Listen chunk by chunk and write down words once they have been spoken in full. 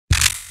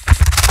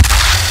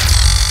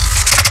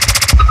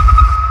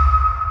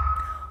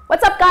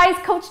What's up guys,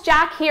 Coach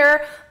Jack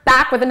here,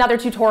 back with another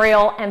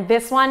tutorial, and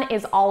this one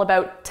is all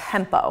about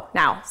tempo.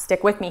 Now,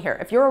 stick with me here.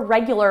 If you're a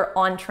regular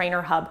on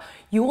Trainer Hub,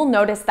 you will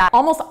notice that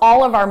almost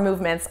all of our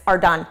movements are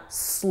done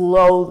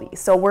slowly.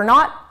 So we're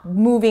not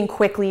moving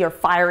quickly or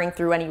firing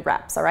through any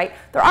reps, all right?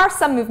 There are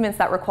some movements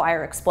that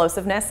require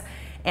explosiveness,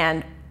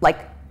 and like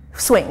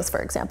swings,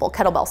 for example,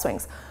 kettlebell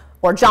swings,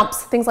 or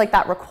jumps, things like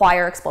that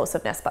require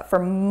explosiveness. But for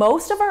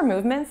most of our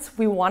movements,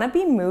 we wanna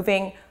be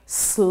moving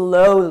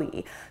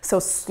slowly. So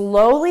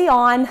slowly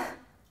on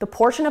the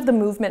portion of the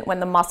movement when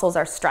the muscles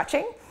are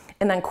stretching,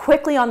 and then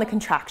quickly on the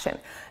contraction.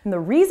 And the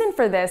reason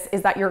for this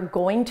is that you're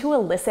going to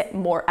elicit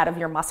more out of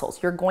your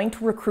muscles. You're going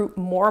to recruit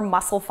more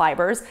muscle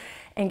fibers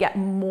and get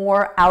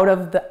more out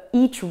of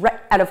each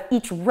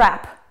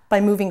rep by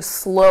moving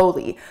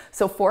slowly.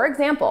 So for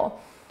example,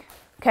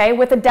 okay,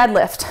 with a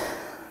deadlift,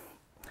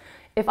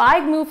 if I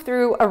move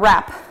through a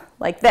rep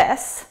like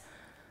this,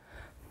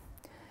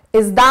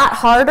 is that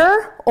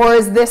harder or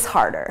is this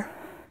harder?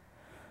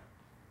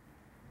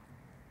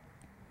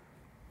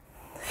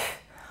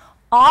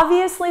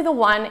 Obviously, the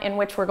one in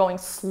which we're going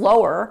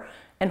slower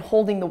and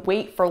holding the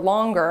weight for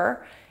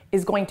longer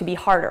is going to be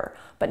harder.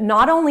 But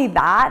not only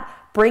that,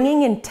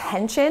 bringing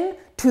intention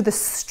to the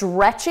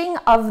stretching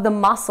of the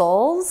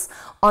muscles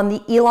on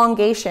the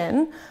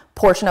elongation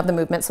portion of the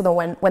movement. So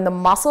that when the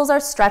muscles are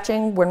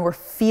stretching, when we're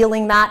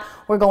feeling that,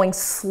 we're going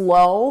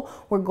slow.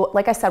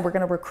 Like I said, we're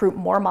going to recruit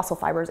more muscle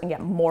fibers and get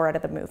more out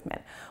of the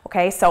movement.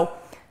 Okay, so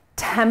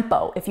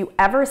tempo. If you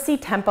ever see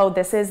tempo,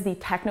 this is the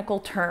technical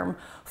term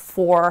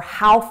for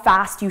how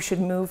fast you should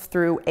move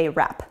through a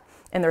rep.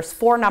 And there's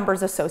 4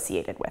 numbers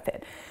associated with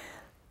it.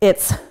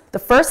 The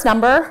first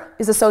number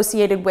is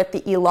associated with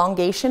the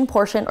elongation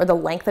portion or the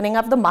lengthening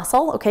of the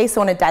muscle. Okay,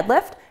 so in a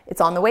deadlift,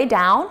 it's on the way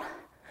down.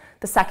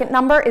 The second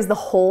number is the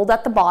hold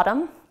at the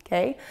bottom,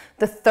 okay?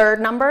 The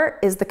third number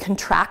is the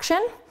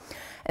contraction.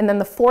 And then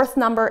the fourth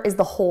number is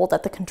the hold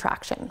at the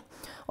contraction,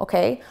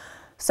 okay?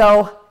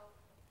 So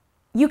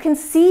you can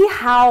see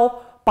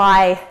how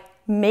by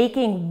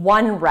making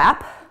one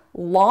rep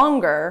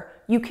longer,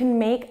 you can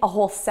make a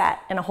whole set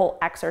and a whole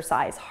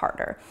exercise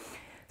harder.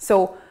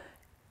 So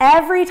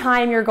every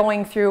time you're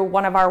going through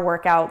one of our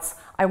workouts,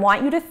 I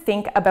want you to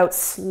think about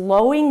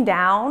slowing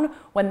down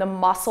when the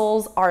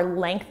muscles are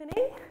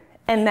lengthening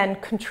and then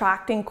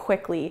contracting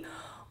quickly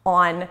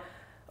on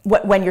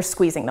when you're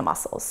squeezing the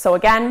muscles. So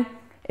again,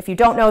 if you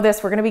don't know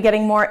this, we're gonna be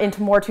getting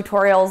into more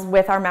tutorials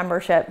with our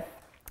membership,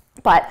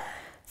 but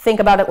think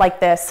about it like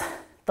this.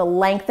 The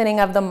lengthening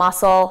of the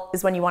muscle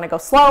is when you wanna go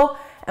slow,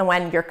 and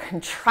when you're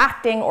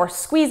contracting or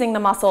squeezing the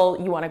muscle,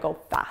 you wanna go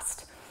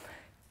fast.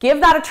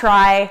 Give that a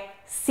try.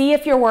 See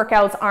if your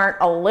workouts aren't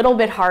a little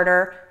bit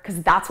harder,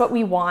 because that's what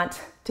we want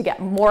to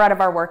get more out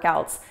of our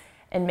workouts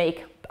and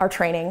make our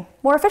training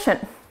more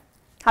efficient.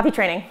 Happy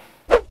training.